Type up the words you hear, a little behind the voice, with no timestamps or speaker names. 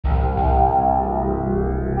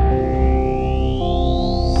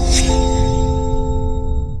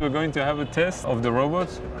going to have a test of the robot.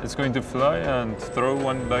 It's going to fly and throw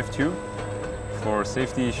one live tube. For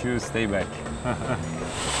safety issues, stay back.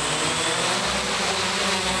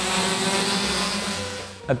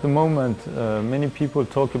 At the moment, many people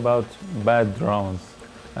talk about bad drones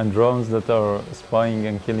and drones that are spying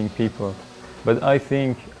and killing people. But I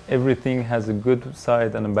think everything has a good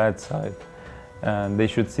side and a bad side. And they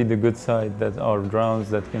should see the good side, that are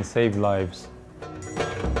drones that can save lives.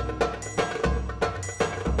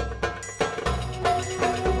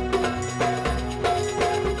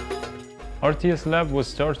 RTS Lab was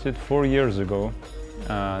started 4 years ago,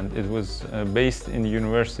 and it was based in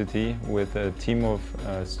university with a team of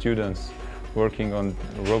students working on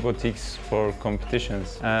robotics for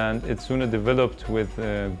competitions. And it soon developed with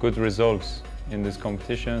good results in these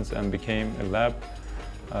competitions and became a lab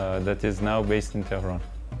that is now based in Tehran.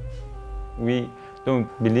 We don't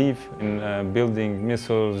believe in building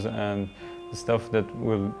missiles and stuff that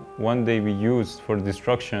will one day be used for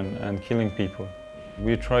destruction and killing people.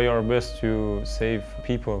 We try our best to save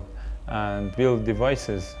people and build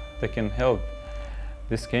devices that can help.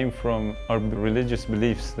 This came from our religious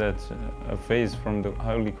beliefs that a phrase from the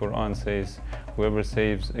Holy Quran says, "Whoever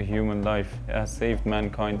saves a human life has saved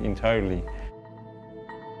mankind entirely."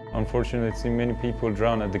 Unfortunately, many people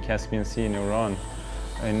drown at the Caspian Sea in Iran.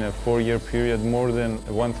 In a 4-year period, more than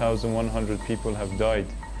 1,100 people have died.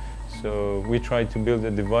 So we tried to build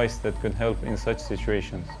a device that could help in such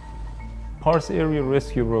situations. PARS Aerial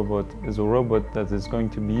Rescue Robot is a robot that is going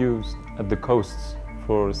to be used at the coasts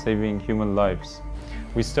for saving human lives.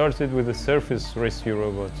 We started with a surface rescue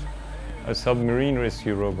robot, a submarine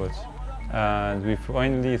rescue robot, and we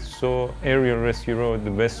finally saw aerial rescue robot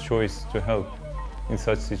the best choice to help in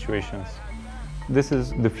such situations. This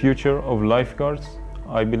is the future of lifeguards,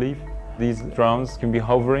 I believe. These drones can be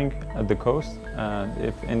hovering at the coast, and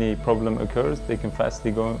if any problem occurs, they can fastly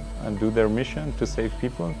go and do their mission to save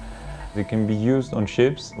people. They can be used on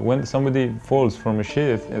ships. When somebody falls from a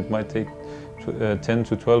ship, it might take 10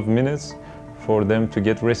 to 12 minutes for them to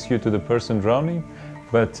get rescued to the person drowning.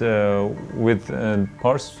 But with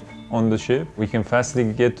PARS on the ship, we can fastly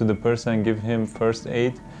get to the person and give him first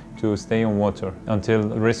aid to stay on water until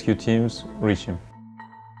rescue teams reach him.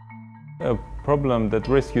 A problem that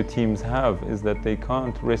rescue teams have is that they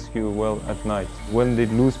can't rescue well at night. When they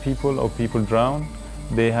lose people or people drown,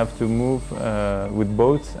 they have to move with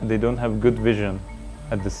boats, and they don't have good vision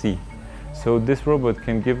at the sea. So this robot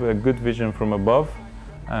can give a good vision from above,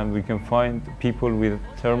 and we can find people with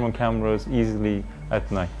thermal cameras easily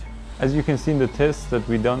at night. As you can see in the tests that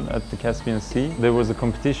we done at the Caspian Sea, there was a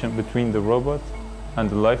competition between the robot and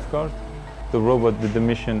the lifeguard. The robot did the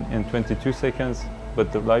mission in 22 seconds,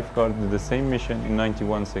 but the lifeguard did the same mission in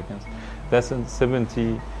 91 seconds. That's a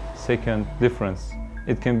 70-second difference.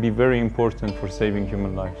 It can be very important for saving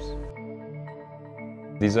human lives.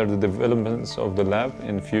 These are the developments of the lab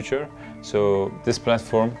in the future. So this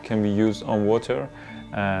platform can be used on water,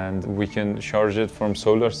 and we can charge it from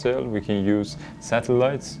solar cell. We can use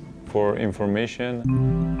satellites for information.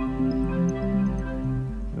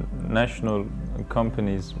 National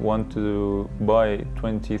companies want to buy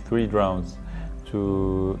 23 drones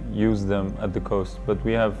to use them at the coast, but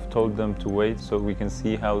we have told them to wait so we can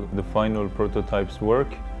see how the final prototypes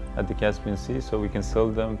work at the Caspian Sea, so we can sell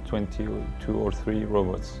them 22 or 3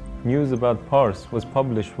 robots. News about PARS was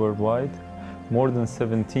published worldwide. More than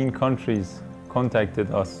 17 countries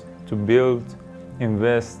contacted us to build,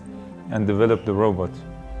 invest, and develop the robot.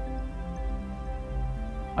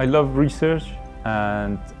 I love research,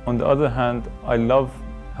 and on the other hand, I love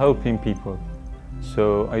helping people.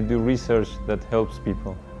 So I do research that helps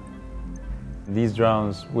people. These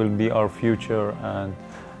drones will be our future, and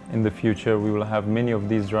in the future we will have many of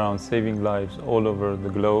these drones saving lives all over the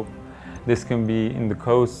globe. This can be in the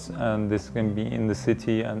coasts, and this can be in the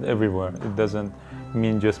city and everywhere. It doesn't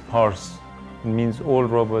mean just PARS. It means all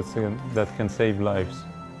robots that can save lives.